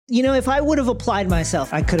if I would have applied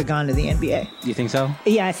myself, I could have gone to the NBA. You think so?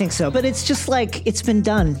 Yeah, I think so. But it's just like, it's been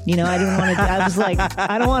done. I didn't want to, I was like,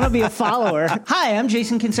 I don't want to be a follower. Hi, I'm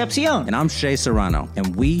Jason Concepcion. And I'm Shea Serrano.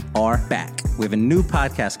 And we are back. We have a new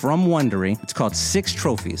podcast from Wondery. It's called Six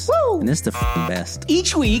Trophies. Woo! And it's the best.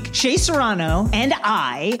 Each week, Shea Serrano and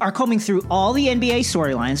I are combing through all the NBA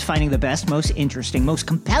storylines, finding the best, most interesting, most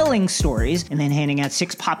compelling stories, and then handing out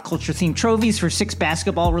 6 pop culture themed trophies for 6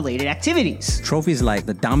 basketball related activities. Trophies like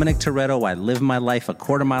the Dominic Toretto I Live My Life a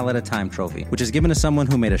Quarter Mile at a Time trophy, which is given to someone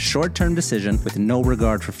who made a short-term decision with no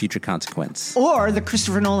regard for future consequence. Or the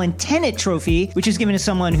Christopher Nolan Tenet trophy, which is given to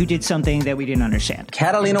someone who did something that we didn't understand.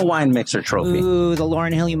 Catalina Wine Mixer trophy. Ooh, the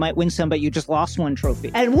Lauryn Hill, you might win some, but you just lost one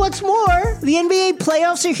trophy. And what's more, the NBA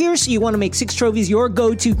playoffs are here, so you want to make 6 Trophies your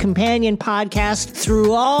go-to companion podcast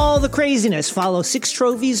through all the craziness. Follow 6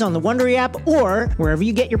 Trophies on the Wondery app or wherever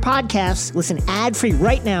you get your podcasts. Listen ad-free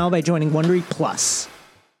right now by joining Wondery Plus.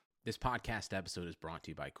 This podcast episode is brought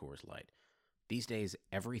to you by Coors Light. These days,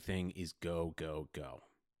 everything is go, go, go.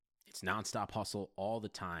 It's nonstop hustle all the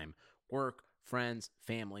time. Work, friends,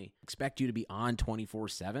 family, expect you to be on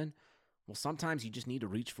 24/7. Well, sometimes you just need to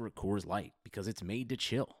reach for a Coors Light because it's made to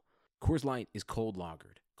chill. Coors Light is cold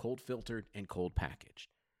lagered, cold filtered, and cold packaged.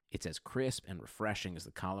 It's as crisp and refreshing as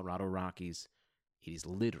the Colorado Rockies. It is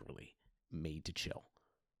literally made to chill.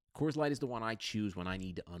 Coors Light is the one I choose when I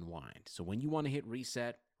need to unwind. So when you want to hit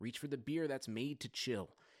reset, reach for the beer that's made to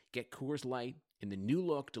chill. Get Coors Light in the new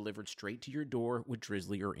look delivered straight to your door with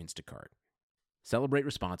Drizzly or Instacart. Celebrate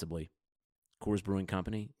responsibly. Coors Brewing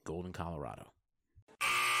Company, Golden, Colorado.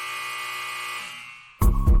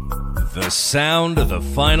 The sound of the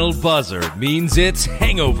final buzzer means it's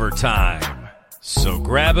hangover time. So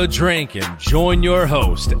grab a drink and join your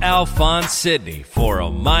host, Alphonse Sidney, for a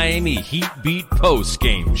Miami Heat Beat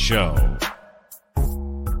post-game show.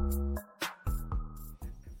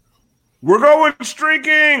 We're going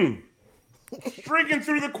streaking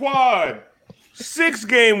through the quad.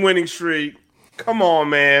 6-game winning streak. Come on,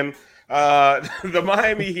 man. The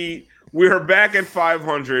Miami Heat, we're back at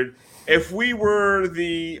 500. If we were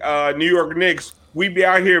the New York Knicks, we'd be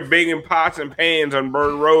out here banging pots and pans on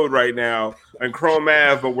Bird Road right now and Chrome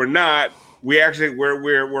Ave, but we're not. We're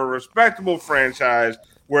a respectable franchise.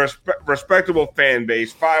 We're a respectable fan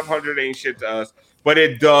base. 500 ain't shit to us, but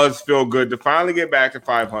it does feel good to finally get back to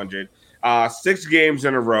 500. 6 games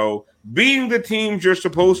in a row, beating the teams you're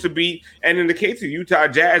supposed to beat, and in the case of Utah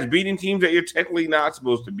Jazz, beating teams that you're technically not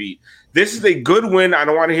supposed to beat. This is a good win. I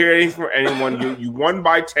don't want to hear anything from anyone. You won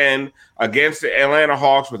by 10 against the Atlanta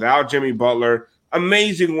Hawks without Jimmy Butler.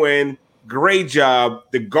 Amazing win. Great job.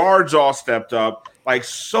 The guards all stepped up. Like,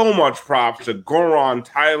 so much props to Goran,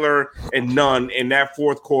 Tyler, and Nunn in that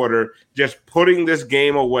fourth quarter, just putting this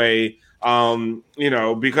game away.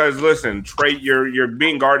 Because listen, Trey, you're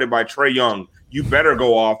being guarded by Trae Young. You better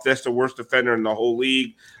go off. That's the worst defender in the whole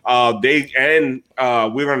league. We're going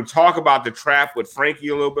to talk about the trap with Frankie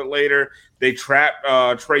a little bit later. They trapped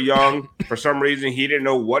Trae Young for some reason. He didn't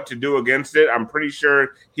know what to do against it. I'm pretty sure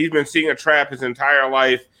he's been seeing a trap his entire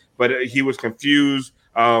life, but he was confused.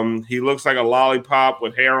 He looks like a lollipop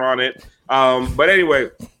with hair on it. But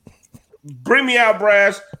anyway, bring me out,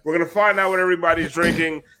 Brass. We're going to find out what everybody's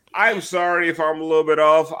drinking. I'm sorry if I'm a little bit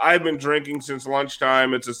off. I've been drinking since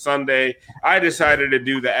lunchtime. It's a Sunday. I decided to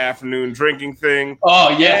do the afternoon drinking thing. Oh,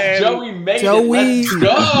 yes. Joey made it. Let's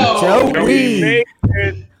go. Joey made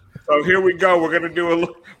it. So here we go. We're going to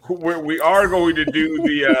do we are going to do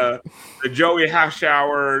the Joey House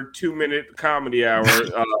Hour 2-minute comedy hour.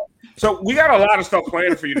 So we got a lot of stuff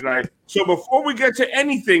planned for you tonight. So before we get to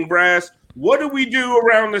anything, Brass, what do we do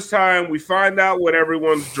around this time? We find out what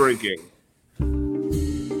everyone's drinking.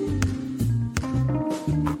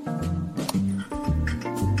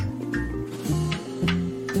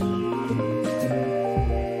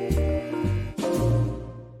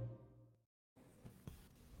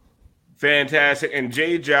 Fantastic. And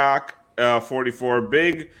J Jock 44,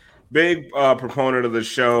 big proponent of the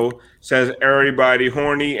show, says everybody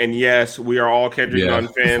horny. And yes, we are all Kendrick Nunn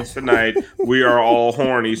fans tonight. We are all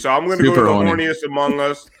horny. So I'm going to go to the horniest among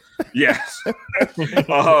us. Yes.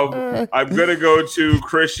 I'm going to go to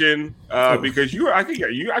Christian because I feel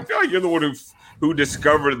like you're the one who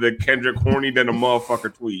discovered the Kendrick horny than a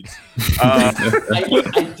motherfucker tweets. I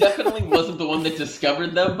definitely wasn't the one that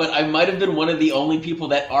discovered them, but I might have been one of the only people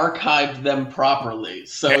that archived them properly.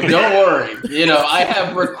 So don't worry. I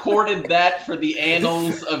have recorded that for the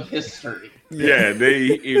annals of history. Yeah,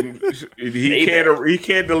 he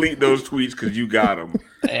can't delete those tweets because you got them.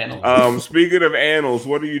 Annals. Speaking of annals,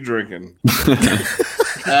 what are you drinking?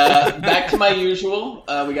 Back to my usual.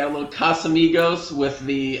 We got a little Casamigos with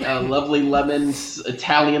the lovely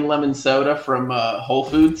Italian lemon soda from Whole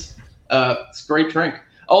Foods. It's a great drink.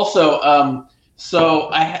 Also, so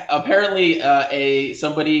apparently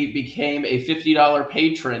somebody became a $50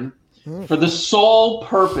 patron for the sole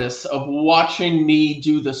purpose of watching me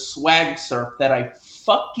do the swag surf that I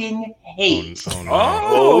fucking hate.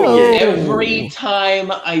 Every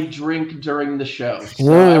time I drink during the show.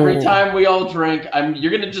 So every time we all drink,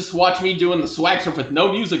 you're gonna just watch me doing the swag surf with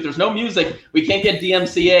no music. There's no music. We can't get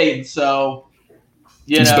DMCA'd, so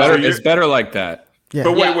it's better like that. Yeah.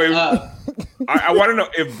 But wait. I want to know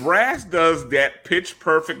if Brass does that pitch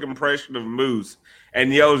perfect impression of Moose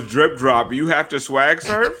and yells drip drop, you have to swag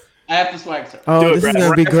surf? I have to swag surf. Oh, this is going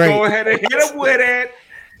to be great. Go ahead and hit him with it.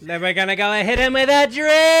 Then we're going to go and hit him with a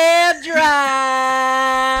drip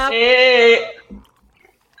drop. Hey.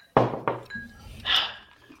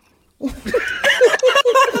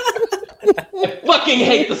 I fucking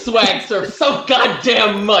hate the swag surf so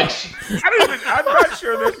goddamn much. I'm not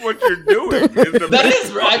sure that's what you're doing. That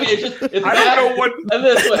is right. I mean, it's I back don't know what. and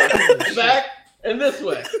this way, back and this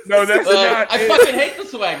way. No, that's not. I fucking hate the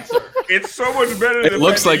swag surf. It's so much better. Than It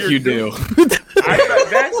looks like you do.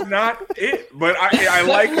 That's not it. But I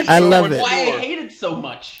like it. I love it. Why I hate it so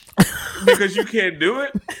much? Because you can't do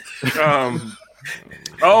it.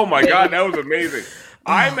 Oh my god, that was amazing.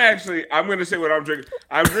 I'm going to say what I'm drinking.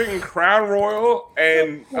 I'm drinking Crown Royal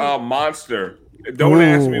and Monster. Don't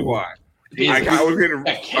ask me why. I was getting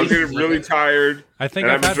really tired. I think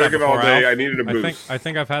I've been drinking all day. I needed a boost. I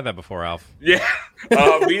think I've had that before, Alf. Yeah,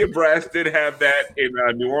 me and Brass did have that in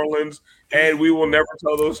New Orleans, and we will never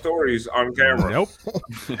tell those stories on camera. Nope.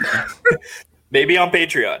 Maybe on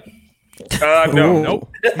Patreon. No.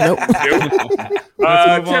 Nope.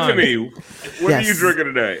 Tiffany, what are you drinking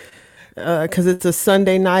today? Because it's a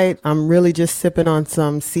Sunday night, I'm really just sipping on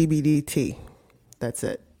some CBD tea. That's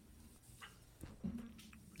it.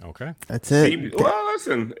 Okay. That's it. Well,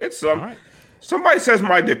 listen, it's some. Right. Somebody says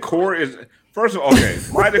my decor is. First of all,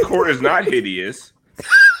 my decor is not hideous.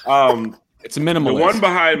 It's minimalist. The one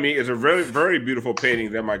behind me is a very, very beautiful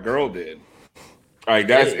painting that my girl did. Like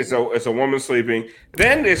it's a woman sleeping.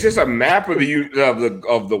 Then it's just a map of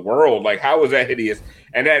the world. Like, how is that hideous?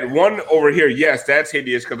 And that one over here, yes, that's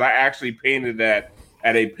hideous because I actually painted that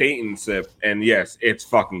at a paint and sip. And yes, it's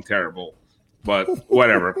fucking terrible. But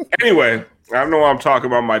whatever. Anyway, I don't know why I'm talking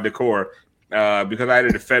about my decor because I had to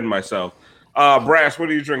defend myself. Brass, what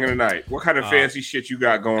are you drinking tonight? What kind of fancy shit you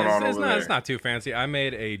got going on over there? It's not too fancy. I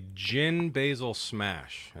made a gin basil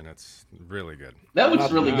smash, and it's really good. That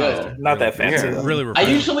looks really good. Not that fancy. Yeah, really refreshing.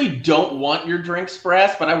 I usually don't want your drinks,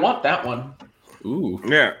 Brass, but I want that one. Ooh.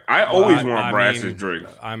 Yeah, I always want Brass's drink.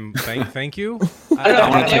 Thank you. I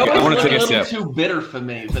want to take a little too bitter for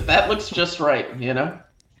me, but that looks just right, you know?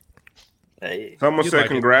 Hey. Someone said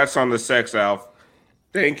congrats on the sex, Alf.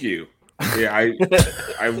 Thank you. Yeah,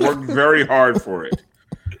 I worked very hard for it.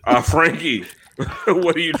 Frankie,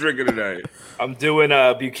 what are you drinking today? I'm doing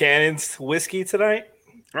Buchanan's whiskey tonight.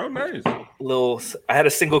 Oh, nice. I had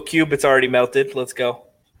a single cube. It's already melted. Let's go.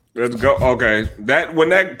 Let's go. Okay, when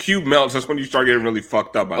that cube melts, that's when you start getting really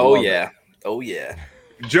fucked up. Oh yeah.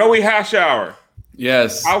 Joey Hash Hour.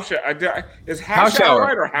 Yes. Is Hash Hour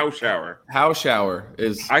right or House Shower? House Shower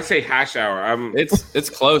is. I say Hash Hour. It's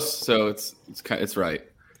close, so it's right.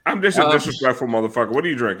 I'm just a disrespectful motherfucker. What are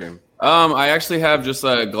you drinking? I actually have just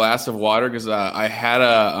a glass of water because I had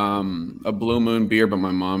a Blue Moon beer, but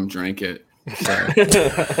my mom drank it. So.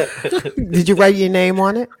 Did you write your name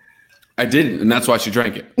on it? I didn't, and that's why she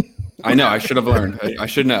drank it. I know. I should have learned. I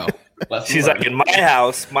should know. She's like, in my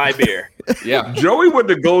house, my beer. Yeah. Joey with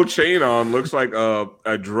the gold chain on looks like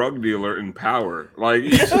a drug dealer in Power. Like,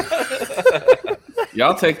 yeah,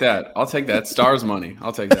 I'll take that. Stars money.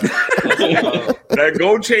 I'll take that. That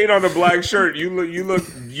gold chain on the black shirt. You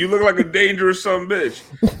look like a dangerous son of a bitch.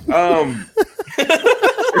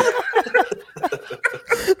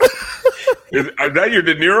 Is that your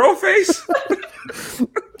De Niro face?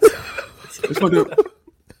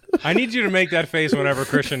 I need you to make that face whenever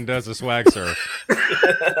Christian does a swag surf.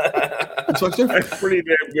 That's pretty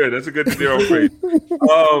damn good. That's a good De Niro face.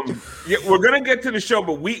 Yeah, we're gonna get to the show,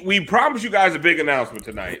 but we promised you guys a big announcement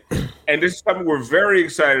tonight, and this is something we're very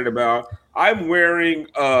excited about. I'm wearing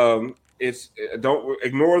don't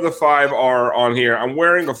ignore the 5R on here. I'm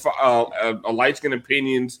wearing a Light Skin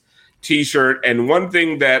Opinions T-shirt, and one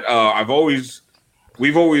thing that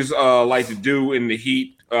we've always liked to do in the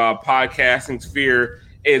Heat podcasting sphere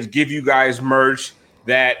is give you guys merch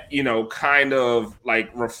that kind of like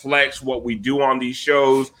reflects what we do on these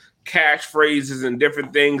shows. catchphrases and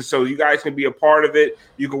different things, so you guys can be a part of it.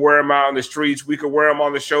 You can wear them out on the streets. We can wear them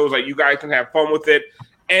on the shows. Like, you guys can have fun with it.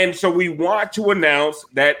 And so we want to announce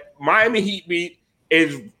that Miami Heat Beat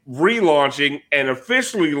is relaunching and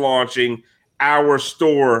officially launching our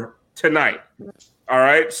store tonight. All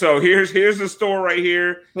right, so here's the store right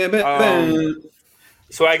here.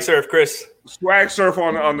 Swag surf, Chris. Swag surf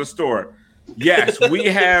on the store. Yes, we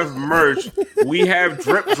have merch. We have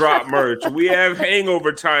drip drop merch. We have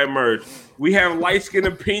hangover time merch. We have light skin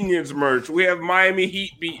opinions merch. We have Miami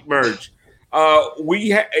Heat Beat merch. And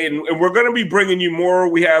we're going to be bringing you more.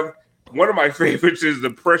 We have one of my favorites is the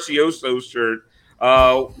Precioso shirt,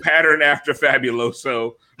 pattern after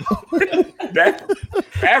Fabuloso. That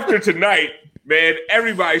after tonight, man,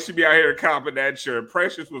 everybody should be out here copping that shirt.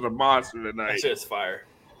 Precious was a monster tonight. That's just fire.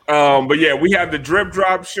 But yeah, we have the drip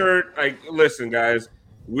drop shirt. Like, listen, guys,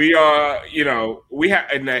 we have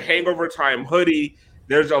in the Hangover Time hoodie.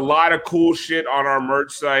 There's a lot of cool shit on our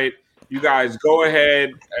merch site. You guys go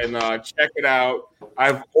ahead and check it out.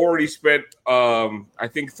 I've already spent I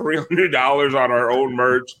think $300 on our own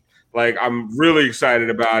merch. Like, I'm really excited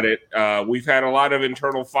about it. We've had a lot of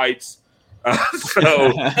internal fights.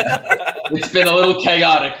 So it's been a little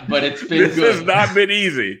chaotic, but it's been good. This has not been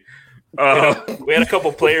easy. We had a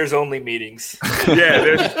couple players only meetings.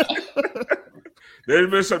 Yeah,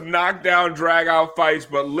 there's been some knockdown, drag out fights,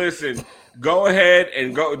 but listen, go ahead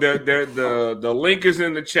and go. The link is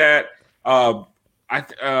in the chat.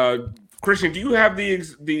 Christian, do you have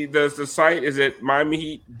the site? Is it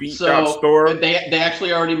MiamiHeatBeat.store? They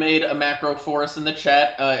actually already made a macro for us in the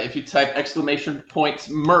chat. If you type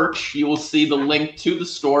 !merch, you will see the link to the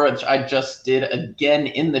store, which I just did again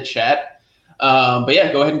in the chat. But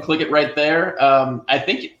yeah, go ahead and click it right there. I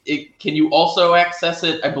think can you also access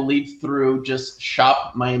it, I believe, through just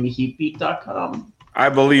shop.miamiheatbeat.com? I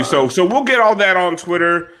believe so. So we'll get all that on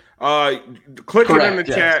Twitter. Click it in the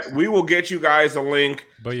chat. We will get you guys a link.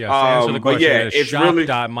 But yeah, to answer the question, it's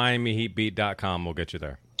shop.miamiheatbeat.com will get you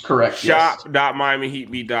there. Correct.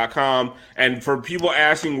 Shop.miamiheatbeat.com. And for people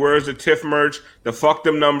asking where's the TIFF merch, the Fuck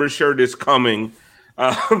Them Numbers shirt is coming.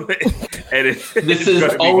 This is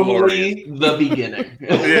only the beginning.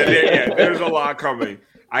 Yeah. There's a lot coming.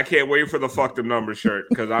 I can't wait for the Fuck Them Numbers shirt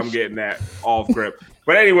because I'm getting that off grip.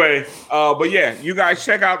 But anyway, you guys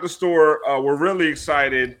check out the store. We're really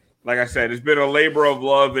excited. Like I said, it's been a labor of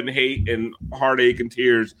love and hate and heartache and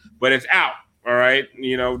tears, but it's out. All right,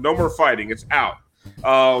 no more fighting. It's out.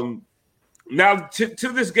 Now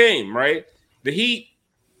to this game, right? The Heat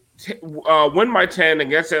win by 10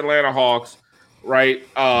 against the Atlanta Hawks. Right,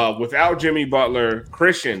 without Jimmy Butler,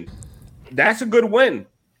 Christian, that's a good win,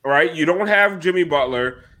 right? You don't have Jimmy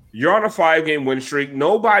Butler. You're on a 5-game win streak.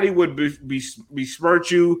 Nobody would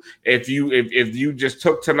besmirch you if you just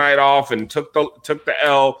took tonight off and took the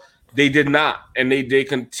L. They did not, and they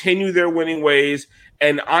continue their winning ways.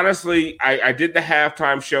 And honestly, I did the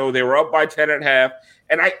halftime show. They were up by 10 at half,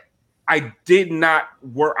 and I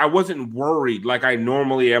wasn't worried like I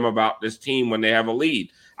normally am about this team when they have a lead.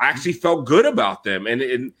 I actually felt good about them,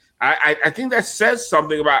 and I think that says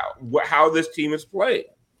something about how this team is played.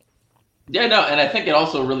 Yeah, no, and I think it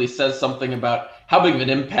also really says something about how big of an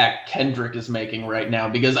impact Kendrick is making right now,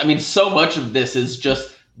 because, I mean, so much of this is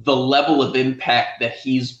just the level of impact that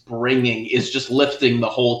he's bringing is just lifting the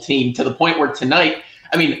whole team to the point where tonight,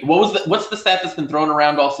 I mean, what's the stat that's been thrown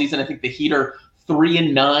around all season? I think the Heat are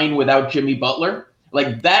 3-9 without Jimmy Butler.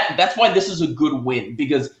 Like that's why this is a good win,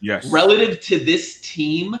 because relative to this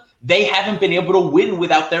team, they haven't been able to win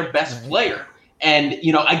without their best player. And,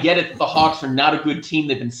 I get it. The Hawks are not a good team.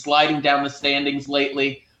 They've been sliding down the standings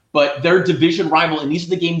lately, but they're a division rival. And these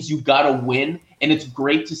are the games you got to win. And it's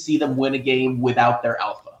great to see them win a game without their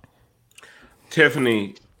alpha.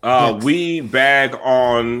 Tiffany, we bag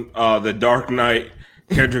on the Dark Knight,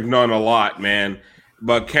 Kendrick Nunn, a lot, man.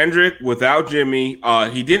 But Kendrick, without Jimmy, I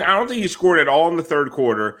don't think he scored at all in the third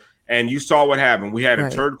quarter. And you saw what happened. We had a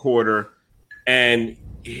third quarter, and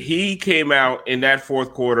he came out in that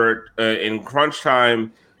fourth quarter in crunch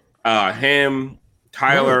time. Him,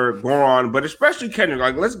 Tyler, Goran, but especially Kendrick.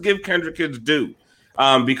 Like, let's give Kendrick his due,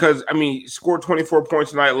 because he scored 24 points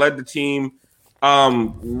tonight, led the team.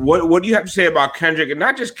 What do you have to say about Kendrick, and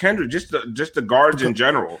not just Kendrick, just the guards in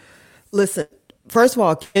general? Listen, first of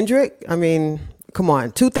all, Kendrick. Come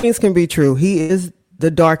on, two things can be true. He is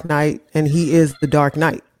the Dark Knight, and he is the Dark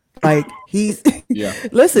Knight. Like, he's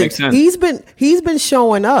listen, he's been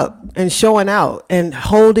showing up and showing out and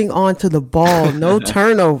holding on to the ball, no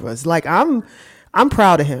turnovers. Like, I'm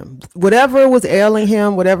proud of him. Whatever was ailing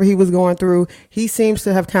him, whatever he was going through, he seems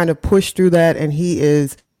to have kind of pushed through that, and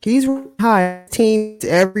he's high. Teams,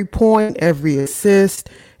 every point, every assist,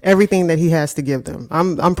 everything that he has to give them.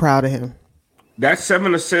 I'm proud of him. That's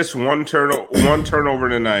 7 assists, one turnover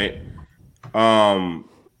tonight.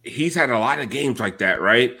 He's had a lot of games like that,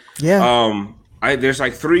 right? Yeah. There's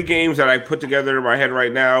like 3 games that I put together in my head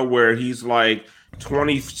right now where he's like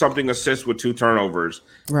 20-something assists with 2 turnovers.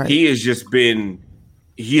 Right. He has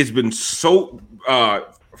been so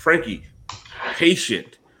Frankie,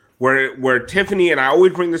 patient. Where Tiffany, and I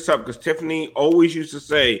always bring this up because Tiffany always used to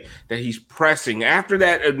say that he's pressing after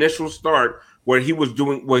that initial start where he was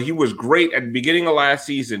great at the beginning of last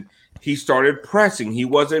season. He started pressing. He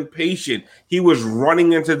wasn't patient. He was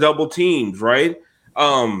running into double teams, right?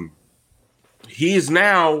 He is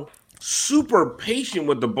now super patient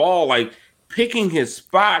with the ball, like picking his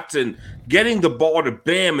spots and getting the ball to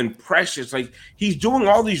Bam and Precious. Like he's doing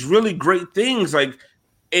all these really great things,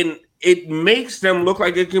 and it makes them look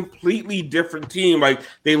like a completely different team. Like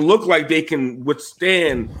they look like they can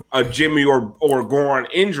withstand a Jimmy or Goran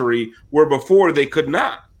injury where before they could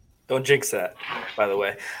not. Don't jinx that, by the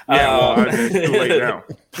way. Yeah, it's too late now.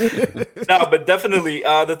 No, but definitely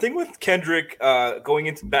the thing with Kendrick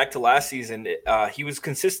going back to last season, he was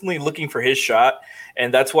consistently looking for his shot,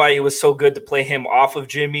 and that's why it was so good to play him off of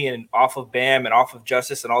Jimmy and off of Bam and off of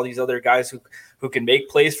Justice and all these other guys who can make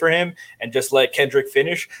plays for him and just let Kendrick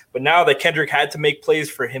finish. But now that Kendrick had to make plays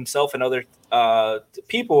for himself and other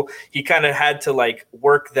people, he kind of had to like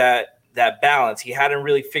work that balance. He hadn't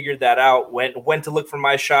really figured that out, when to look for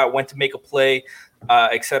my shot, when to make a play,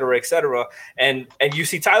 et cetera, et cetera. And you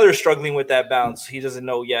see Tyler struggling with that balance. He doesn't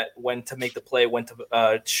know yet when to make the play, when to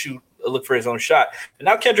look for his own shot. And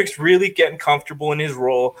now Kendrick's really getting comfortable in his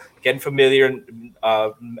role, getting familiar, and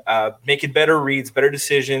making better reads, better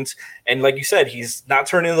decisions. And like you said, he's not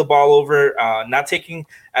turning the ball over, not taking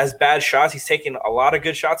as bad shots. He's taking a lot of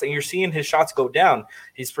good shots, and you're seeing his shots go down.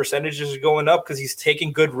 His percentages are going up because he's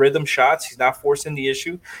taking good rhythm shots. He's not forcing the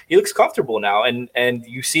issue. He looks comfortable now, and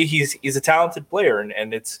you see he's a talented player,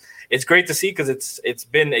 and it's great to see because it's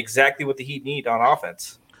been exactly what the Heat need on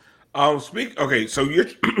offense. Okay, so you're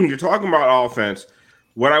talking about offense.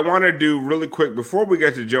 What I want to do really quick before we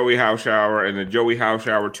get to Joey House Hour and the Joey House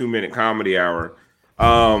Hour 2-minute comedy hour,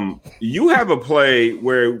 you have a play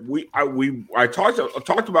where I talked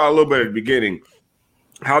about a little bit at the beginning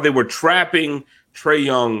how they were trapping Trae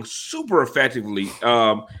Young super effectively,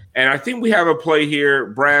 and I think we have a play here.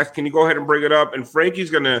 Brass, can you go ahead and bring it up? And Frankie's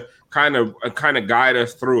gonna kind of guide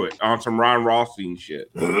us through it on some Ron Rothstein shit.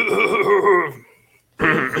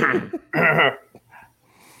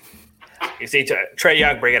 You see, Trae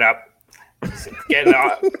Young, bring it up. Get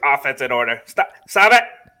the offense in order. Stop it.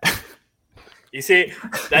 You see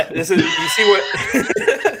that? You see what?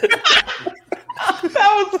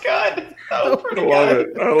 That was good. That was pretty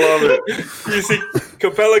good. I love it. You see,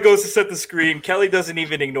 Capella goes to set the screen. Kelly doesn't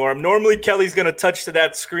even ignore him. Normally, Kelly's going to touch to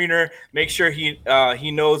that screener, make sure he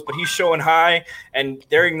knows, but he's showing high, and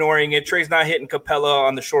they're ignoring it. Trae's not hitting Capella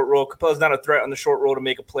on the short roll. Capella's not a threat on the short roll to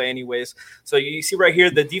make a play anyways. So you see right here,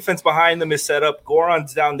 the defense behind them is set up.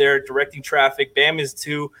 Goran's down there directing traffic. Bam is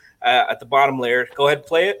 2 at the bottom layer. Go ahead and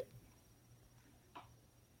play it.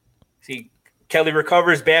 See, Kelly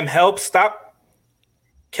recovers. Bam helps. Stop.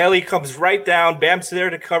 Kelly comes right down. Bam's there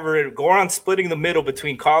to cover it. Goran splitting the middle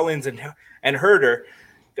between Collins and Herder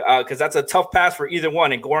because that's a tough pass for either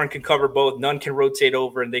one, and Goran can cover both. None can rotate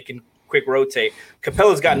over, and they can quick rotate.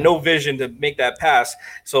 Capella's got no vision to make that pass.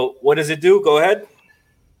 So what does it do? Go ahead.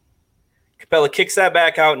 Capella kicks that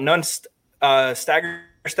back out. None stagger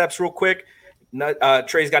steps real quick.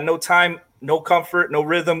 Trae's got no time, no comfort, no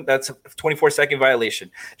rhythm. That's a 24-second violation.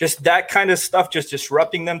 Just that kind of stuff, just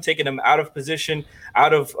disrupting them, taking them out of position,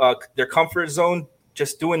 out of their comfort zone,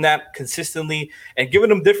 just doing that consistently and giving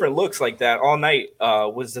them different looks like that all night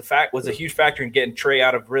was a huge factor in getting Trae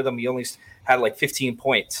out of rhythm. He only had like 15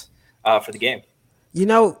 points for the game. You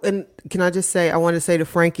know, and can I just say, I want to say to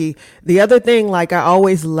Frankie, the other thing, like I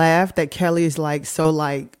always laugh that Kelly is like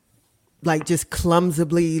just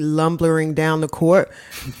clumsily lumbering down the court,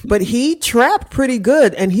 but he trapped pretty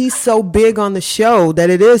good, and he's so big on the show that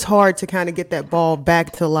it is hard to kind of get that ball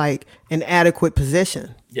back to like an adequate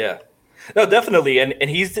position. Yeah, no, definitely, and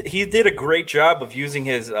he did a great job of using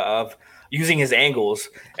his angles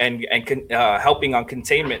and helping on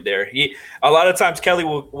containment there. A lot of times Kelly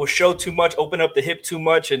will show too much, open up the hip too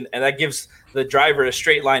much, and that gives the driver a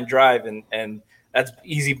straight line drive, and that's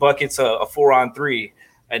easy buckets, a 4-on-3.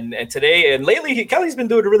 And today and lately, Kelly's been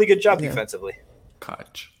doing a really good job defensively.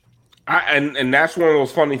 Catch. And that's one of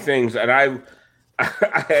those funny things. And I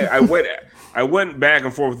went back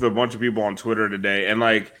and forth with a bunch of people on Twitter today. And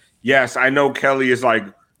like, yes, I know Kelly is like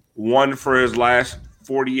 1 for his last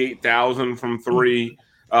 48,000 from 3.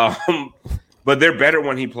 but they're better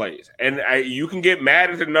when he plays. And you can get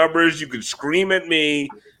mad at the numbers. You can scream at me.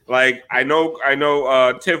 Like, I know.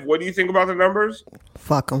 Tiff, what do you think about the numbers?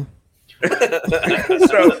 Fuck them. But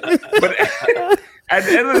at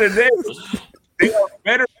the end of the day, they are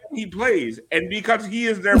better when he plays, and because he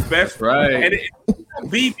is their best. Right. And it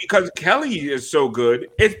won't be because Kelly is so good.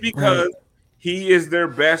 It's because he is their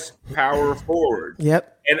best power forward.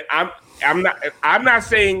 Yep. And I'm not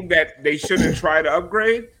saying that they shouldn't try to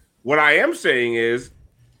upgrade. What I am saying is,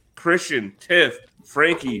 Christian, Tiff,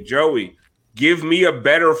 Frankie, Joey, give me a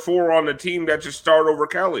better 4 on the team that just start over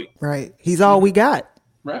Kelly. Right. He's all we got.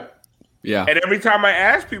 Right. Yeah. And every time I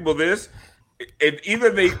ask people this,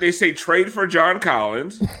 either they say trade for John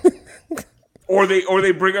Collins or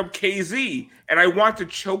they bring up KZ, and I want to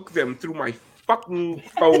choke them through my fucking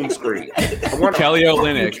phone screen. I want Kelly to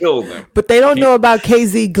Olynyk. kill them. But they don't know about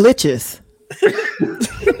KZ glitches.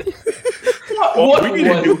 What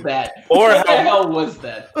was that? Or what the hell was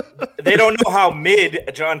that? They don't know how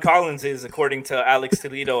mid John Collins is, according to Alex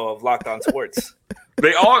Toledo of Locked On Sports.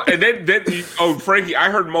 They all and then Frankie, I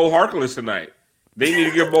heard Mo Harkless tonight. They need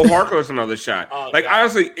to give Mo Harkless another shot. Like,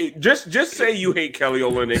 honestly, just say you hate Kelly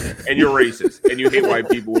Olynyk and you're racist and you hate white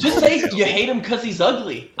people. Just say you hate him because he's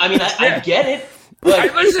ugly. I mean, I get it.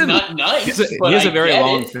 Like, it's not nice. He has a very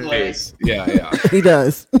long face. Yeah. He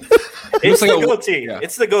does. It's the goatee. Yeah.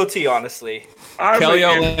 It's the goatee, honestly. Kelly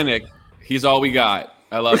Olynyk, he's all we got.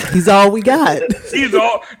 I love it. He's all we got. He's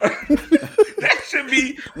all. That should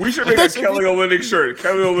be. We should make a Kelly Olynyk shirt.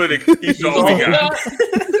 Kelly Olynyk, he's all we got.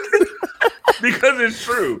 Because it's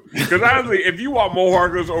true. Because honestly, if you want Mo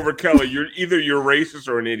Harkless over Kelly, you're racist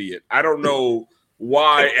or an idiot. I don't know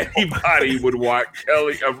why anybody would want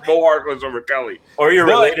Mo Harkless over Kelly. Or you're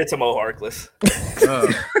related to Mo Harkless.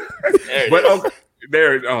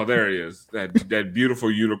 There he is. That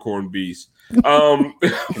beautiful unicorn beast.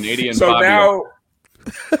 Canadian. So Fabio.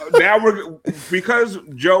 now we're because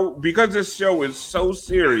this show is so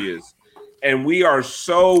serious and we are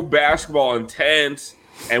so basketball intense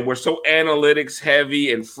and we're so analytics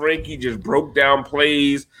heavy and Frankie just broke down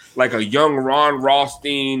plays like a young Ron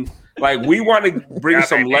Rothstein. Like, we want to bring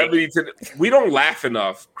some levity to we don't laugh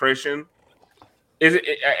enough, Christian.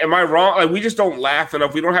 Am I wrong? Like, we just don't laugh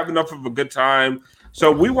enough. We don't have enough of a good time.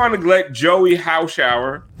 So we want to let Joey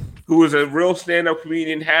Haushour, who is a real stand-up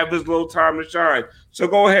comedian, have his little time to shine. So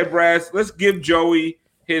go ahead, Brad. Let's give Joey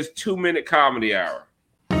his 2-minute comedy hour.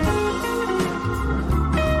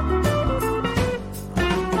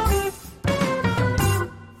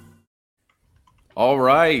 All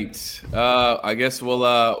right. I guess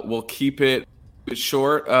we'll keep it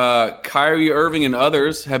short. Kyrie Irving and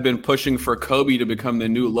others have been pushing for Kobe to become the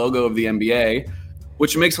new logo of the NBA,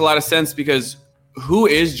 which makes a lot of sense because who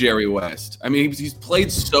is Jerry West? I mean, he's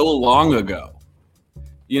played so long ago.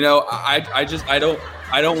 You know, I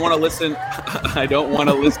don't want to listen. I don't want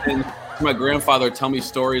to listen to my grandfather tell me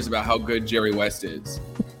stories about how good Jerry West is.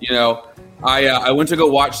 You know, I went to go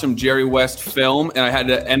watch some Jerry West film, and I had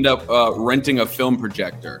to end up renting a film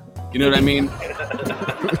projector. You know what I mean?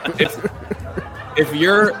 If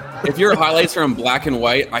your highlights are in black and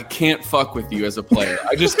white, I can't fuck with you as a player.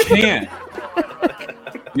 I just can't.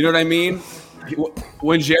 You know what I mean?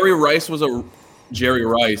 When Jerry West was a rookie,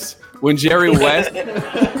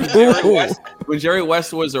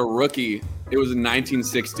 it was in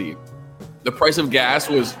 1960. The price of gas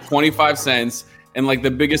was 25 cents, and like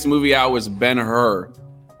the biggest movie out was Ben-Hur.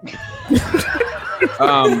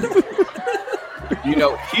 You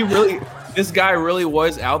know, this guy really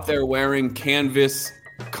was out there wearing canvas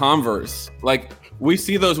Converse. Like, we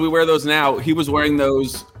see those, we wear those now. He was wearing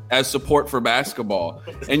those as support for basketball.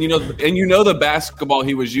 And you know the basketball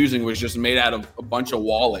he was using was just made out of a bunch of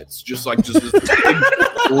wallets, just this big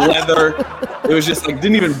leather. It was just like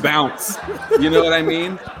didn't even bounce. You know what I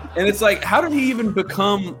mean? And it's like, how did he even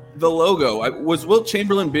become the logo? Was Wilt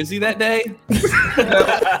Chamberlain busy that day?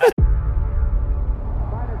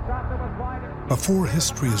 Before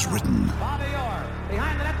history is written,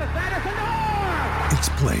 it's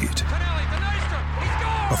played.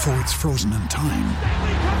 Before it's frozen in time,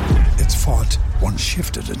 it's fought one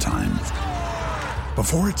shift at a time.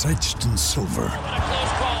 Before it's etched in silver,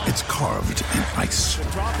 it's carved in ice.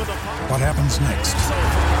 What happens next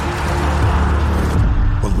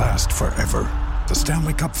will last forever. The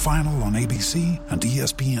Stanley Cup Final on ABC and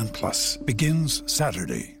ESPN Plus begins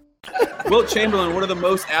Saturday. Wilt Chamberlain, one of the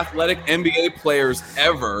most athletic NBA players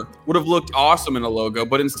ever, would have looked awesome in a logo,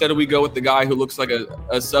 but instead we go with the guy who looks like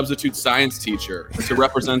a substitute science teacher to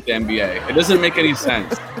represent the NBA. It doesn't make any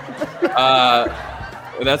sense.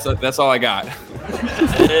 That's all I got.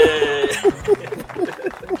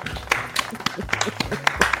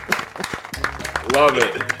 Love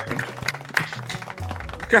it.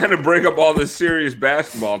 Kind of break up all this serious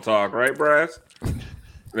basketball talk, right, Brass?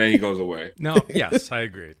 Then he goes away. No, yes, I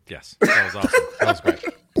agree. Yes, that was awesome. That was great.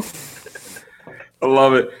 I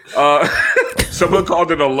love it. Someone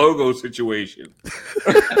called it a logo situation.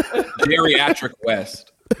 Geriatric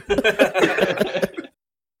West.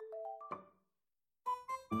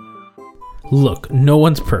 Look, no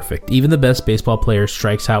one's perfect. Even the best baseball player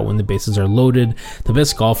strikes out when the bases are loaded. The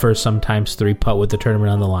best golfers sometimes 3-putt with the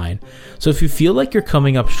tournament on the line. So if you feel like you're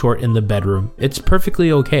coming up short in the bedroom, it's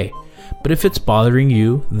perfectly okay. But if it's bothering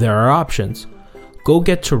you, there are options. Go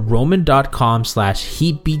get to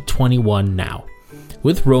roman.com/heatbeat21 now.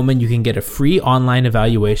 With Roman, you can get a free online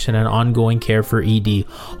evaluation and ongoing care for ED,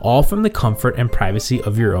 all from the comfort and privacy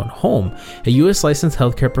of your own home. A U.S. licensed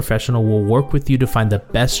healthcare professional will work with you to find the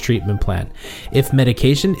best treatment plan. If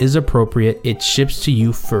medication is appropriate, it ships to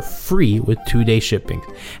you for free with 2-day shipping,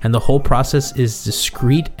 and the whole process is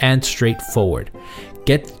discreet and straightforward.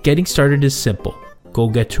 Getting started is simple. Go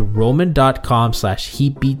get to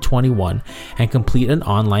roman.com/heatbeat21 and complete an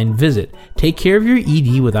online visit. Take care of your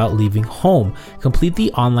ED without leaving home. Complete the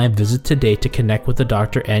online visit today to connect with the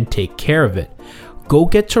doctor and take care of it. Go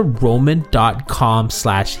get to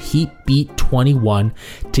roman.com/heatbeat21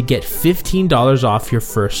 to get $15 off your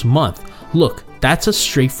first month. Look, that's a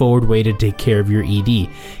straightforward way to take care of your ED.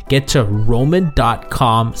 Get to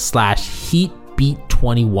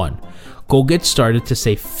roman.com/heatbeat21. Go get started to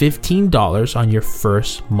save $15 on your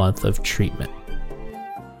first month of treatment.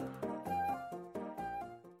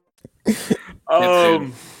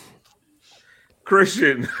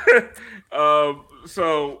 Christian,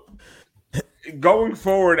 so going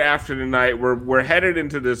forward after tonight, we're headed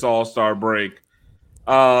into this All-Star break.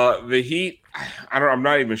 The Heat, I'm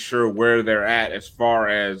not even sure where they're at as far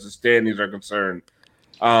as the standings are concerned.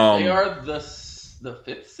 They are the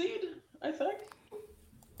 5th seed, I think.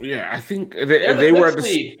 Yeah, I think they were at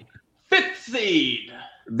the 5th seed.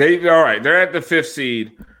 All right. They're at the 5th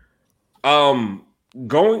seed.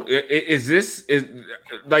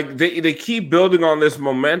 They keep building on this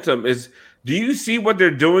momentum. Do you see what they're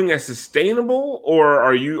doing as sustainable, or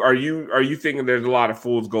are you thinking there's a lot of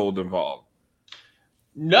fool's gold involved?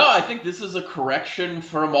 No, I think this is a correction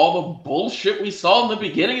from all the bullshit we saw in the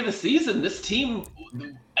beginning of the season. This team,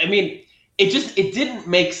 I mean, it didn't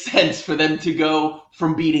make sense for them to go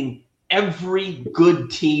from beating every good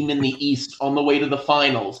team in the East on the way to the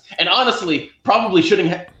finals. And honestly, probably shouldn't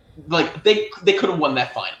have, they could have won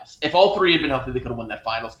that finals. If all three had been healthy, they could have won that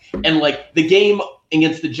finals. And the game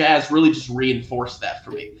against the Jazz really just reinforced that for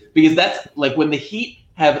me. Because that's when the Heat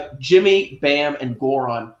have Jimmy, Bam, and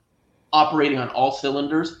Goran operating on all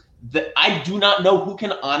cylinders, I do not know who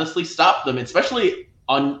can honestly stop them, especially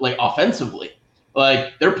on offensively.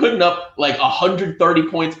 They're putting up 130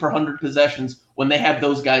 points per 100 possessions when they have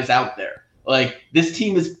those guys out there. This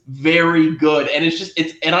team is very good, and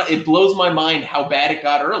it blows my mind how bad it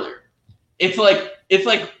got earlier. It's like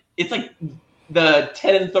the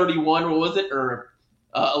 10-31, what was it, or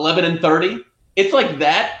 11-30? It's like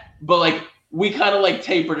that, but we kind of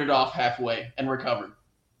tapered it off halfway and recovered.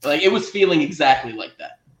 It was feeling exactly like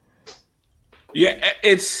that. Yeah,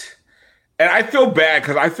 and I feel bad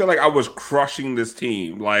because I feel like I was crushing this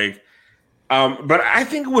team. But I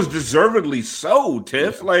think it was deservedly so,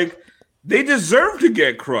 Tiff. They deserved to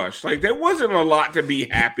get crushed. There wasn't a lot to be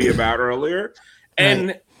happy about earlier.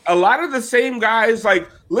 And a lot of the same guys,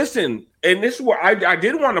 listen, and this is where I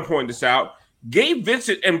did want to point this out. Gabe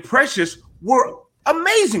Vincent and Precious were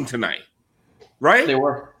amazing tonight, right? They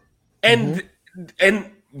were. And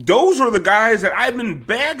those are the guys that I've been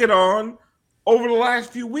bagging on over the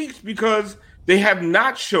last few weeks because they have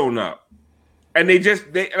not shown up. And they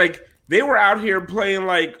were out here playing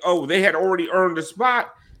they had already earned a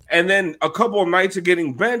spot. And then a couple of nights of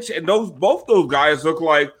getting benched. And both those guys look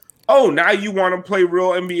like, now you want to play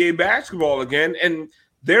real NBA basketball again. And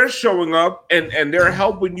they're showing up and they're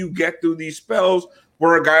helping you get through these spells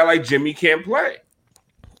where a guy like Jimmy can't play.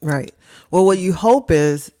 Right. Well, what you hope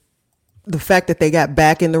is the fact that they got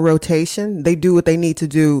back in the rotation, they do what they need to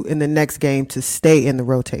do in the next game to stay in the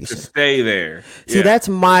rotation. To stay there. See, that's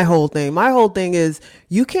my whole thing. My whole thing is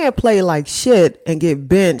you can't play like shit and get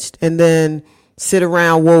benched and then sit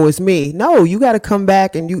around, woe is me. No, you got to come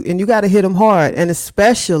back and you got to hit them hard. And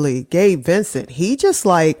especially Gabe Vincent. He just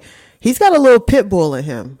he's got a little pit bull in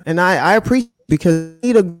him. And I appreciate it because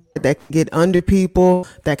he's a guy that can get under people,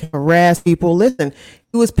 that can harass people. Listen,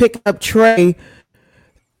 he was picking up Trey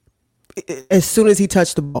as soon as he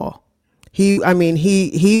touched the ball. He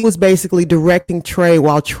was basically directing Trey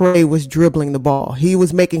while Trey was dribbling the ball. He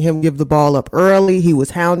was making him give the ball up early. He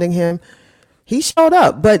was hounding him. He showed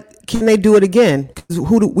up, but can they do it again? 'Cause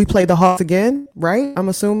who do we play the Hawks again? Right? I'm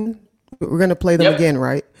assuming we're gonna play them again,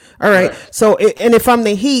 right? All right. So, and if I'm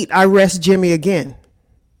the Heat, I rest Jimmy again.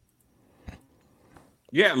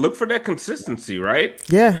 Yeah, look for that consistency, right?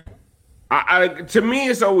 Yeah. I to me,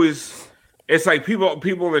 it's like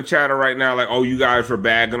people in the chat right now, like, oh, you guys were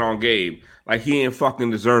bagging on Gabe, like he ain't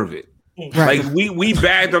fucking deserve it. Right. Like we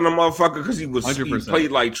bagged on the motherfucker because he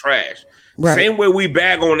played like trash. Right. Same way we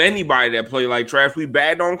bag on anybody that played like trash. We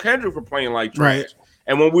bagged on Kendrick for playing like trash. Right.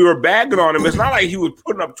 And when we were bagging on him, it's not like he was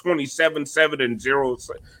putting up 27, 7, and 0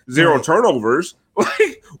 turnovers.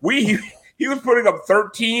 Like he was putting up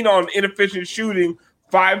 13 on inefficient shooting,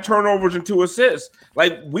 5 turnovers and 2 assists.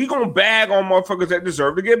 Like we gonna bag on motherfuckers that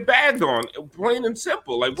deserve to get bagged on, plain and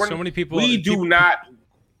simple. Like so many people,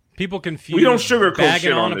 people confuse. We don't sugarcoat bagging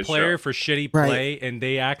shit on on a this player show. for shitty play, and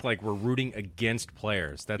they act like we're rooting against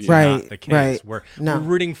players. That's Right, not the case. right. We're No.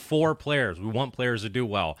 rooting for players. We want players to do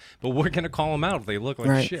well, but we're gonna call them out if they look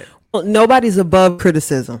like shit. Well, nobody's above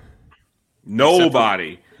criticism.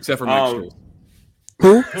 Nobody except for Max Strus.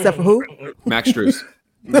 Who? Except for who? Max Strus.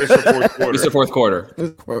 Mr. Fourth Quarter.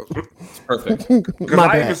 It's perfect. Because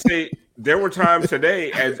I even say there were times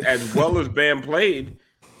today, as well as Bam played,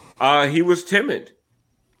 he was timid.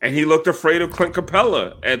 And he looked afraid of Clint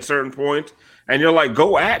Capella at certain points. And you're like,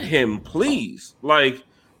 go at him, please. Like,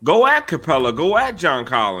 go at Capella. Go at John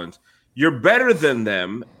Collins. You're better than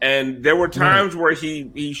them. And there were times where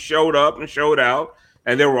he showed up and showed out.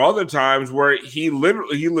 And there were other times where he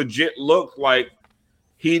legit looked like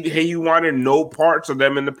he wanted no parts of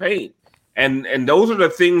them in the paint. And those are the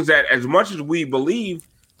things that, as much as we believe,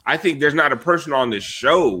 I think there's not a person on this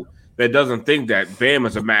show that doesn't think that Bam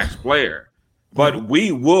is a max player. But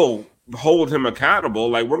we will hold him accountable.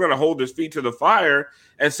 Like, we're going to hold his feet to the fire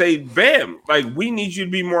and say, Bam, like, we need you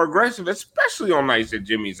to be more aggressive, especially on nights that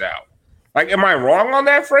Jimmy's out. Like, am I wrong on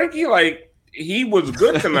that, Frankie? Like, he was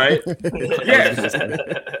good tonight. Yes.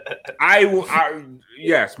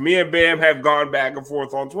 Yes, me and Bam have gone back and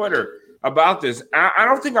forth on Twitter about this. I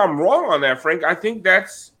don't think I'm wrong on that, Frank. I think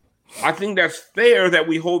that's fair that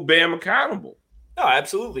we hold Bam accountable. No,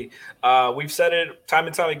 absolutely. We've said it time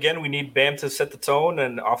and time again. We need Bam to set the tone,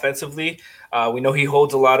 and offensively, we know he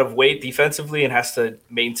holds a lot of weight defensively and has to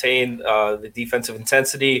maintain the defensive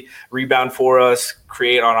intensity, rebound for us,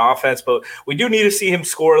 create on offense. But we do need to see him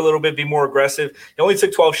score a little bit, be more aggressive. He only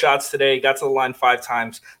took 12 shots today, got to the line 5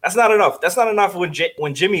 times. That's not enough. That's not enough when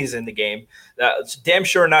Jimmy's in the game. It's damn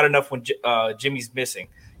sure not enough when Jimmy's missing.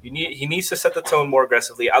 He needs to set the tone more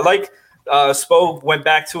aggressively. I like. Spo went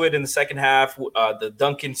back to it in the second half. The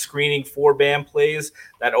Duncan screening for Bam plays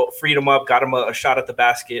that freed him up, got him a shot at the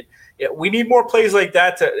basket. Yeah, we need more plays like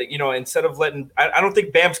that to, instead of letting. I don't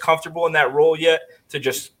think Bam's comfortable in that role yet to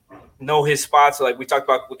just know his spots. Like we talked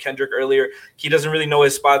about with Kendrick earlier, he doesn't really know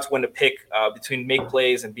his spots when to pick between make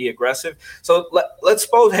plays and be aggressive. So let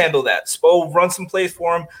Spo handle that. Spo run some plays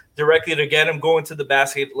for him directly to get him going to the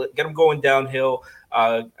basket, get him going downhill.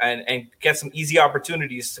 And get some easy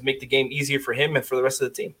opportunities to make the game easier for him and for the rest of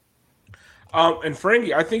the team. And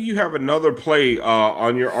Frankie, I think you have another play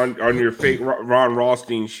on your fake Ron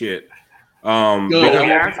Rothstein shit. I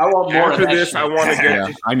want more after this. I want to get.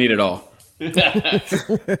 Yeah, I need it all.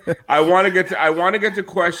 I want to get to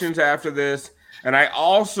questions after this, and I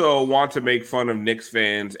also want to make fun of Knicks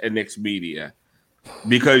fans and Knicks media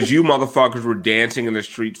because you motherfuckers were dancing in the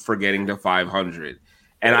streets for getting to 500.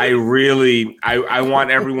 And I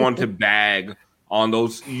want everyone to bag on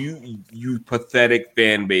those you pathetic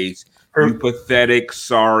fan base, you pathetic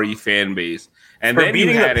sorry fan base, and for then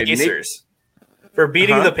beating you had the Pacers, for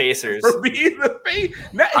beating the Pacers, for beating the Pacers.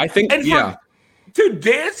 I think to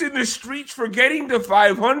dance in the streets for getting to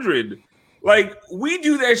 500. Like, we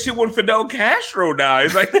do that shit when Fidel Castro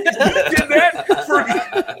dies. Like, we did that for.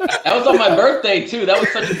 That was on my birthday too. That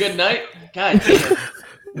was such a good night. God damn.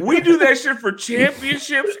 We do that shit for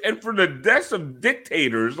championships and for the deaths of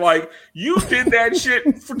dictators. Like, you did that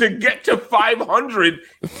shit to get to 500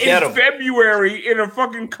 in February in a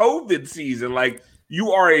fucking COVID season. Like,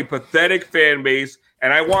 you are a pathetic fan base,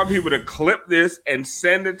 and I want people to clip this and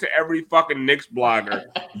send it to every fucking Knicks blogger.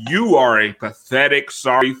 You are a pathetic,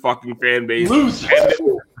 sorry fucking fan base.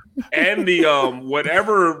 And the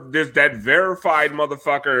whatever that verified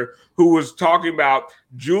motherfucker who was talking about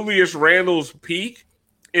Julius Randle's peak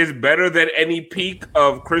is better than any peak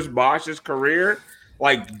of Chris Bosh's career.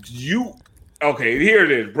 Like, okay, here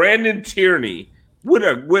it is. Brandon Tierney with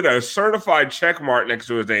a certified check mark next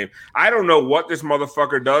to his name. I don't know what this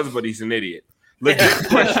motherfucker does, but he's an idiot. Legit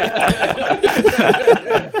question.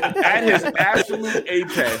 At his absolute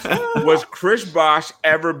apex, was Chris Bosh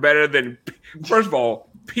ever better than? First of all,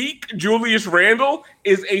 peak Julius Randle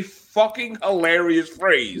is a fucking hilarious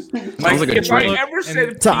phrase. Like, if I ever said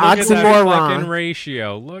it's an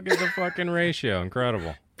oxymoron. Look at the fucking ratio.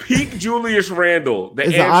 Incredible. Peak Julius Randle. The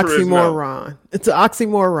it's answer an oxymoron. No. It's an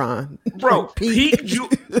oxymoron. Bro,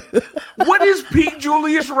 what is peak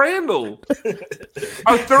Julius Randle?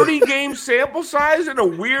 A 30-game sample size in a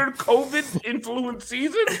weird COVID-influenced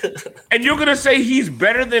season? And you're going to say he's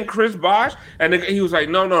better than Chris Bosh? And he was like,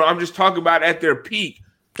 no, I'm just talking about at their peak.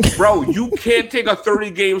 Bro, you can't take a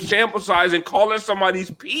 30-game sample size and call it somebody's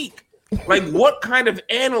peak. Like, what kind of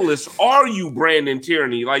analyst are you, Brandon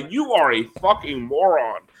Tierney? Like, you are a fucking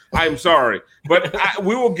moron. I'm sorry. But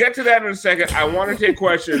we will get to that in a second. I want to take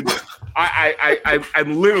questions.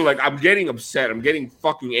 I'm literally like, I'm getting upset. I'm getting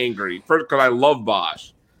fucking angry. First, because I love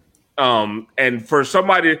Bosh. And for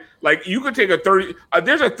somebody, like, you could take a 30,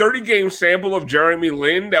 there's a 30-game sample of Jeremy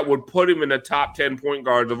Lin that would put him in the top 10 point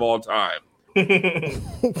guards of all time.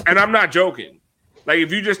 And I'm not joking. Like,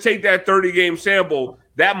 if you just take that 30-game sample,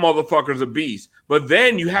 that motherfucker's a beast. But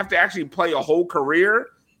then you have to actually play a whole career,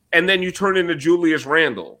 and then you turn into Julius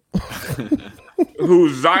Randle,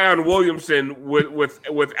 who's Zion Williamson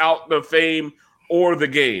without the fame or the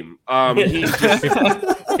game. He's just...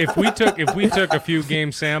 if we took a few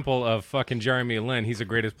game sample of fucking Jeremy Lin, he's the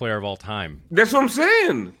greatest player of all time. That's what I'm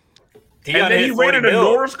saying. And then he ran into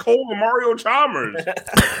Norris Cole and Mario Chalmers.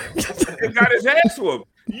 And got his ass whooped.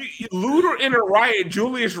 Luder in a riot,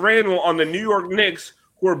 Julius Randle on the New York Knicks,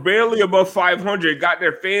 who are barely above 500, got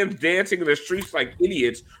their fans dancing in the streets like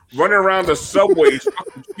idiots, running around the subways,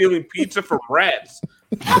 stealing pizza from rats.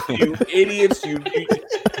 You idiots!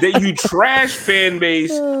 You trash fan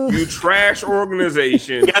base. You trash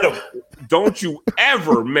organization. Don't you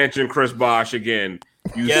ever mention Chris Bosh again.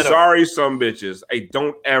 You sorry some bitches. Hey,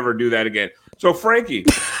 don't ever do that again. So, Frankie.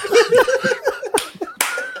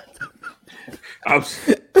 I'm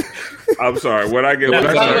sorry. When I get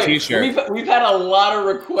a t-shirt, we've had a lot of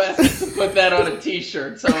requests to put that on a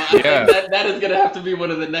t-shirt, so I think that is going to have to be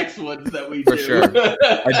one of the next ones that we do. For sure,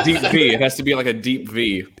 a deep V. It has to be like a deep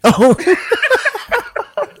V. Oh,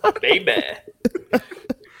 baby.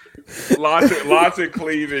 Lots of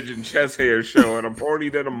cleavage and chest hair showing. I'm horny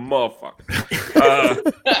than a motherfucker.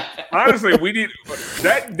 Honestly, we need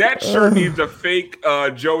that shirt needs a fake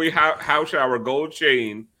Joey Hauschauer gold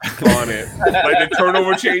chain on it, like the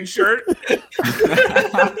turnover chain shirt.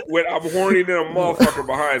 With I'm horny than a motherfucker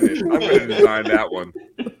behind it. I'm gonna design that one.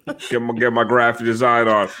 Get my graphic design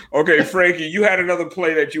on. Okay, Frankie, you had another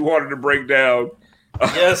play that you wanted to break down.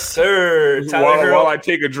 Yes, sir. While I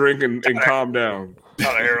take a drink and calm down.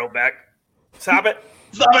 Tyler Hero back. Stop it.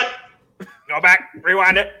 Go back.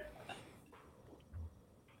 Rewind it.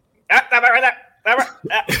 Stop it right there.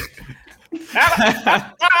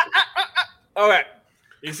 Okay.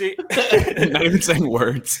 You see? Not even saying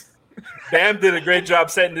words. Bam did a great job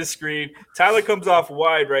setting this screen. Tyler comes off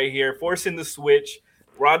wide right here, forcing the switch.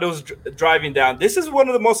 Rondo's driving down. This is one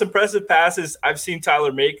of the most impressive passes I've seen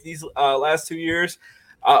Tyler make these last 2 years.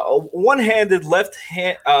 One-handed left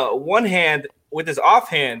hand, one hand with his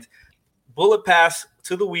offhand, bullet pass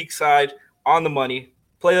to the weak side on the money.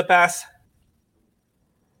 Play the pass.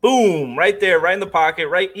 Boom, right there, right in the pocket,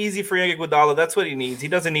 right easy for Iguodala. That's what he needs. He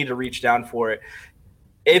doesn't need to reach down for it.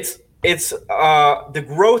 It's the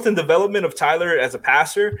growth and development of Tyler as a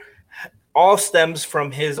passer all stems from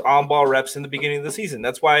his on-ball reps in the beginning of the season.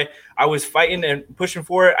 That's why I was fighting and pushing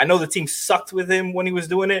for it. I know the team sucked with him when he was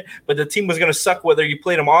doing it, but the team was going to suck whether you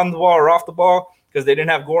played him on the ball or off the ball because they didn't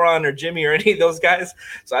have Goran or Jimmy or any of those guys.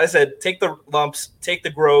 So I said, take the lumps, take the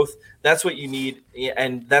growth. That's what you need,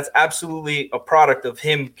 and that's absolutely a product of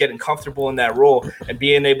him getting comfortable in that role and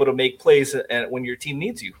being able to make plays when your team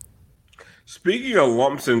needs you. Speaking of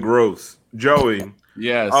lumps and growth, Joey.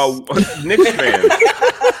 Yes. Knicks fan.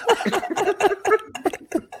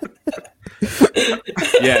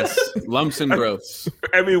 Yes, lumps and growths.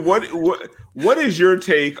 I mean, what is your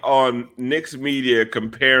take on Knicks media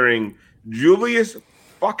comparing Julius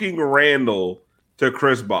fucking Randle to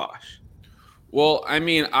Chris Bosh? Well, I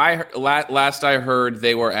mean, last I heard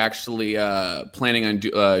they were actually planning on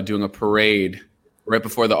doing a parade right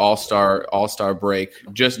before the All-Star break.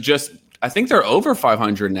 Just I think they're over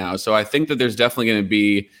 500 now, so I think that there's definitely going to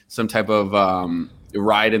be some type of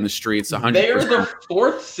ride in the streets. 100%. They're the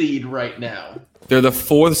 4th seed right now. They're the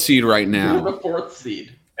 4th seed right now. They're the 4th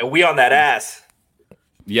seed, and we on that ass.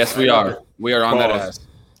 Yes, we are. We are on that ass.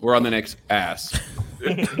 We're on the next ass.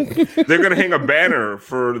 They're going to hang a banner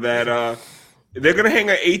for that. They're going to hang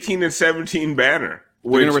an 18 and 17 banner.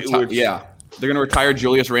 They're going to retire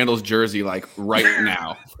Julius Randle's jersey like right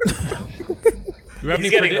now. Do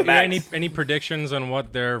you have any predictions on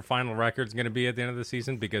what their final record's going to be at the end of the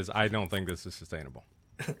season? Because I don't think this is sustainable.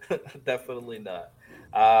 Definitely not.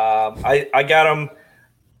 I got them.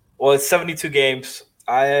 Well, it's 72 games.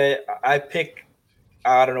 I pick.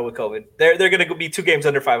 I don't know with COVID. They're going to be 2 games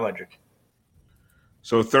under 500.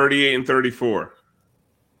 So 38 and 34.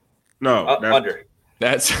 No, under.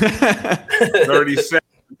 That's 37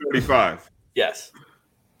 and 35. Yes.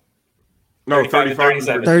 No, 35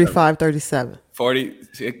 35, 37. 40,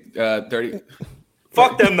 30.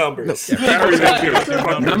 Fuck them numbers. Numbers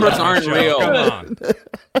aren't real. Come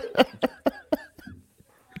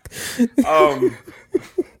on.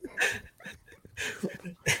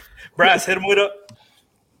 Brass, hit him with a.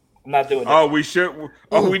 I'm not doing that. Oh, we should.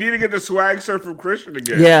 Oh, we need to get the swag surf from Christian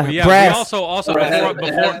again. Yeah, We Brass. also It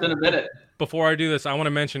has been a minute. before I do this, I want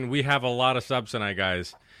to mention we have a lot of subs tonight,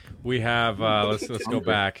 guys. We have let's go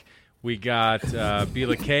back. We got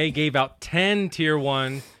Bila K gave out 10 tier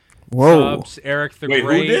 1 subs. Eric the Wait,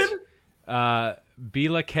 Great. who did?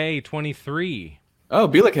 Bila K 23. Oh,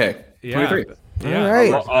 Bila K. Yeah. 23.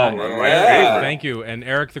 Yeah. All right. Thank you. And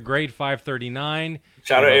Eric the Great 539.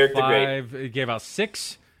 Shout out Gave Eric the 5, Great. He gave out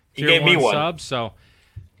 6 He tier gave me 1 one. subs. So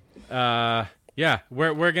yeah,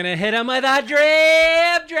 we're gonna hit him with a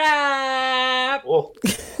drip drop. Oh.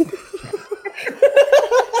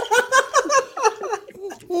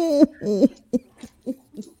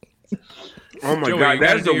 Oh my Joey, God, you that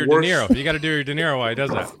gotta is do the your worst. De Niro. You got to do your De Niro while he does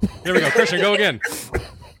that. Here we go, Christian. Go again.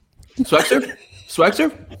 Swag surf? Swag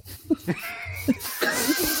surf?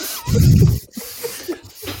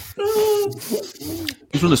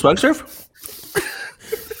 He's from the swag surf?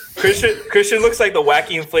 Christian looks like the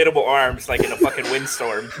wacky inflatable arms, like in a fucking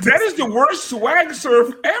windstorm. That is the worst swag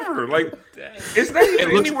surf ever. Like, it's not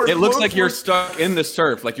even anywhere. It looks close like to you're what- stuck in the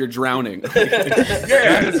surf, like you're drowning.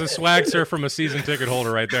 That is a swag surf from a season ticket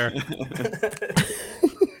holder right there.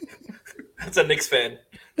 That's a Knicks fan.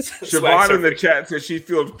 Siobhan in the chat says she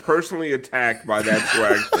feels personally attacked by that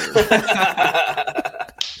swag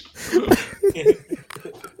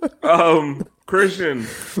surf. Christian,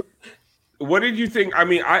 what did you think? I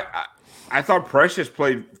mean, I thought Precious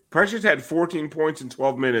had 14 points in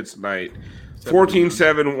 12 minutes tonight. 14,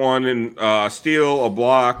 7, 1, and steal, a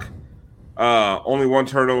block, only 1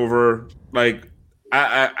 turnover. Like,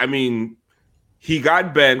 I mean, he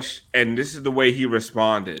got benched, and this is the way he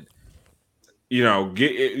responded. You know,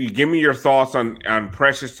 give me your thoughts on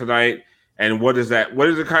Precious tonight, and what does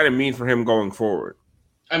it kind of mean for him going forward?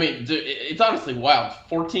 I mean, it's honestly wild.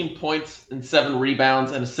 14 points and 7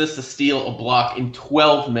 rebounds, an assist, a steal, a block in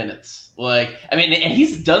 12 minutes. Like, I mean, and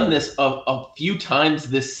he's done this a few times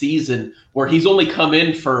this season where he's only come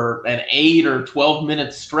in for an 8 or 12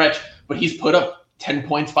 minute stretch, but he's put up 10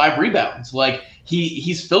 points, 5 rebounds. Like,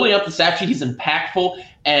 he's filling up the stat sheet. He's impactful.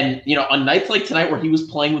 And, you know, on nights like tonight where he was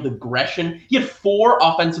playing with aggression, he had 4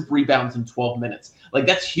 offensive rebounds in 12 minutes. Like,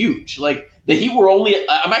 that's huge. Like,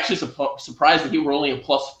 I'm actually surprised that he were only a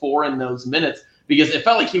 +4 in those minutes because it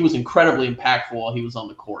felt like he was incredibly impactful while he was on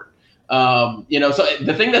the court. You know, so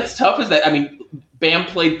the thing that's tough is that, I mean, Bam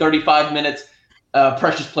played 35 minutes,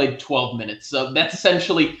 Precious played 12 minutes. So that's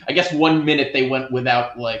essentially, I guess, 1 minute they went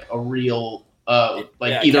without, like, a real,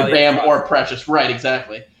 either Bam or Precious. Right,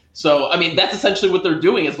 exactly. So, I mean, that's essentially what they're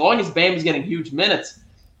doing. As long as Bam's getting huge minutes,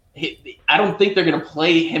 I don't think they're going to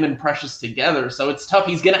play him and Precious together. So it's tough.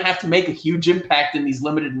 He's going to have to make a huge impact in these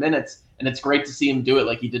limited minutes, and it's great to see him do it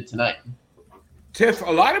like he did tonight. Tiff,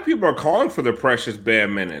 a lot of people are calling for the Precious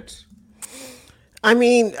Bam minutes. I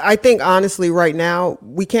mean, I think honestly right now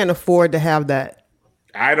we can't afford to have that.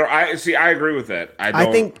 I agree with that.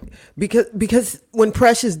 I think because when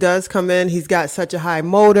Precious does come in, he's got such a high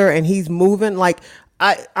motor and he's moving. Like,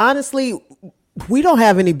 we don't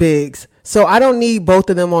have any bigs. So I don't need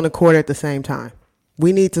both of them on the court at the same time.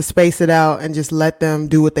 We need to space it out and just let them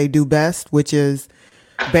do what they do best, which is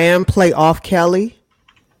Bam play off Kelly,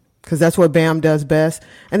 because that's what Bam does best.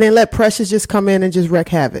 And then let Precious just come in and just wreak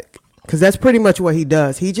havoc, because that's pretty much what he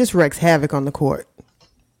does. He just wreaks havoc on the court.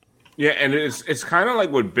 Yeah, and it's kind of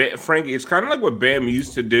like Frankie, it's kind of like what Bam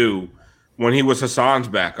used to do when he was Hassan's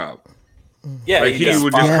backup. Yeah, like he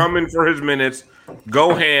would just come in for his minutes,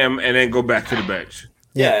 go ham, and then go back to the bench.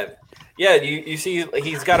 Yeah, you see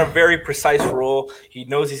he's got a very precise role. He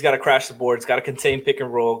knows he's got to crash the boards, got to contain pick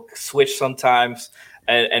and roll, switch sometimes,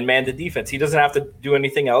 and man the defense. He doesn't have to do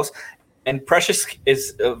anything else. And Precious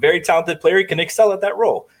is a very talented player. He can excel at that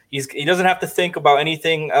role. He doesn't have to think about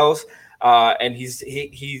anything else, and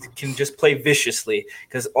he can just play viciously,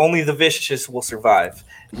 because only the vicious will survive.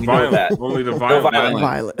 We know that. Only the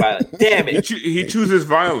Violent. Damn it. He chooses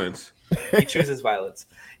violence. He chooses violence.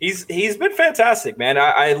 He's been fantastic, man.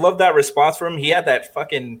 I love that response from him. He had that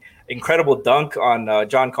fucking incredible dunk on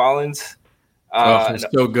John Collins.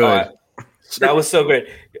 So good. That was so great.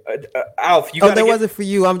 Alf, you that wasn't for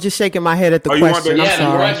you. I'm just shaking my head at the question. You I'm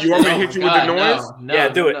sorry. You want me to hit you with the noise? No,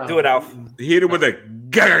 do it. Do it, Alf. Hit it with a.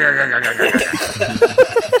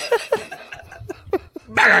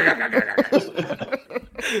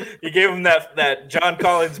 You gave him that John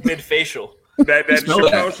Collins mid facial. That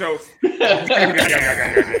Chappelle show.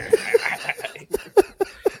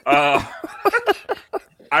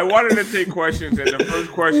 I wanted to take questions, and the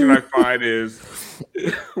first question I find is.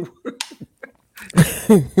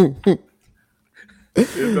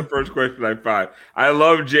 This is the first question I find. I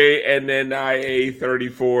love JNNIA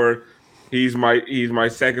 34. He's my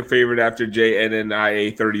second favorite after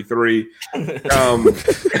JNNIA 33.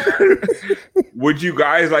 Would you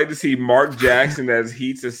guys like to see Mark Jackson as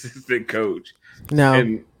Heat's assistant coach? No.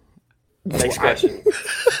 And next question.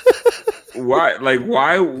 Why? Like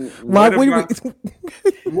why? What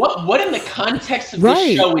in the context of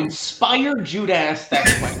this show inspired you to ask that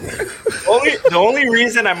question? The only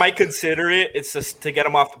reason I might consider it is just to get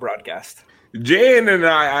him off the broadcast.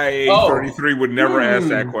 JNNIA 33 would never ask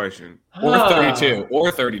that question.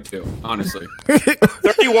 Or 32, honestly.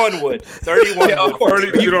 31 would. 31 yeah, of course.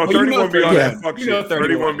 31 be on that fuck shit.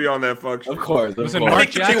 31 be on that fuck shit. Of course. Listen, Mark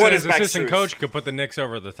Jackson as assistant coach could put the Knicks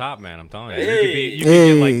over the top, man. I'm telling you.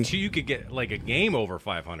 You could get like a game over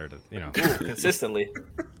 500, consistently.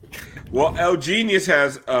 Well, El Genius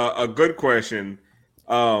has a good question.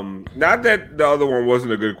 Not that the other one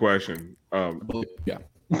wasn't a good question. Yeah.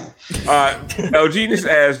 El Genius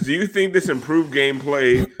asks, do you think this improved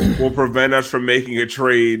gameplay will prevent us from making a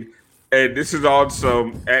trade? And this is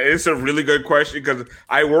also, it's a really good question because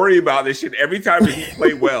I worry about this shit every time he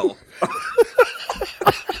play well.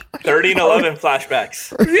 13-11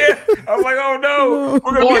 flashbacks. Yeah, I'm like, oh no,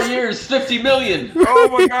 we're 4 years, $50 million. Oh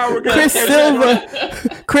my god, we're gonna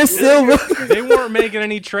Chris Silva. They weren't making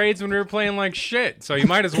any trades when we were playing like shit, so you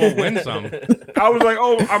might as well win some. I was like,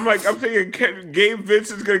 I'm thinking Gabe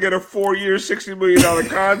Vincent's gonna get a 4-year, $60 million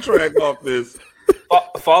contract off this.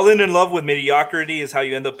 Falling in love with mediocrity is how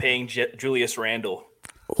you end up paying Julius Randle.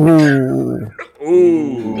 Ooh.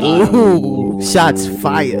 Shots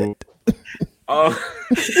fired.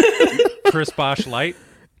 Chris Bosh light.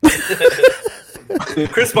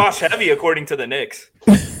 Chris Bosh heavy, according to the Knicks.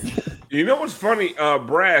 You know what's funny,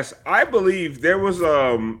 Brass? I believe there was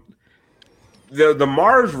the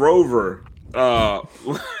Mars rover.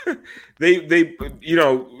 They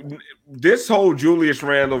this whole Julius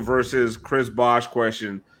Randle versus Chris Bosh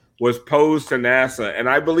question was posed to NASA, and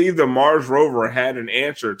I believe the Mars rover had an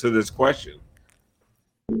answer to this question.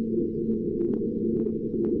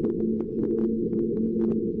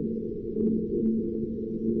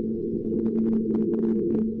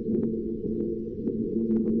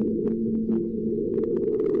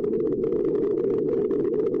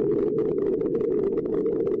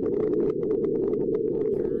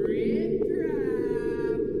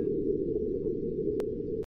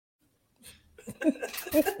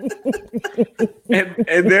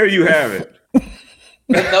 and there you have it.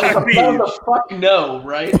 That was a fuck no,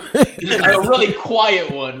 right? Just a really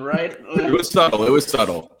quiet one, right? It was subtle.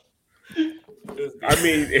 I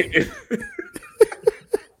mean,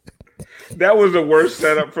 that was the worst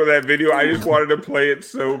setup for that video. I just wanted to play it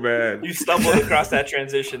so bad. You stumbled across that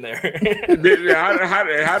transition there. How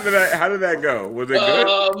did that go? Was it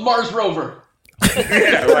good? Mars rover.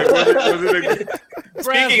 Yeah, like was it a good...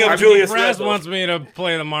 Speaking of Julius Brass Randle. wants me to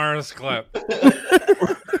play the Mars clip.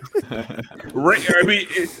 I mean,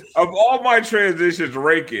 of all my transitions,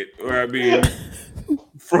 rank it. I mean,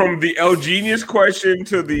 from the El Genius question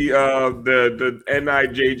to the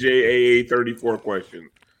NIJJAA 34 question.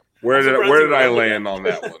 Where did I land on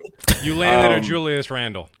that one? You landed at Julius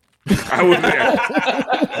Randle. I was there.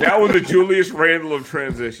 That was the Julius Randle of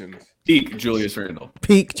transitions. Peak Julius Randle.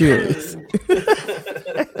 Peak Julius.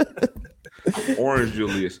 Orange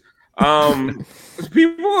Julius.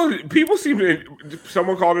 People seem to.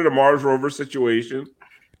 Someone called it a Mars rover situation.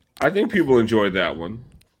 I think people enjoyed that one.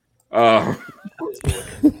 Who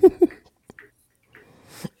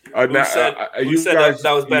said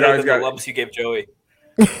that was better than the lumps you gave Joey?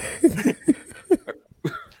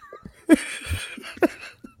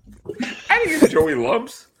 I didn't give Joey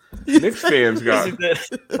lumps. Knicks fans got. Either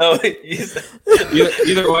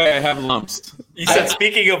way, I have lumps. You said,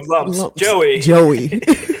 speaking of lumps. Joey.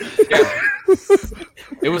 Yeah.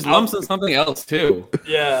 It was lumps and something else too.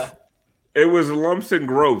 Yeah. It was lumps and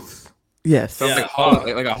growths. Yes. Something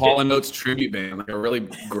like a Hall & Oates tribute band, like a really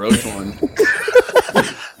gross one.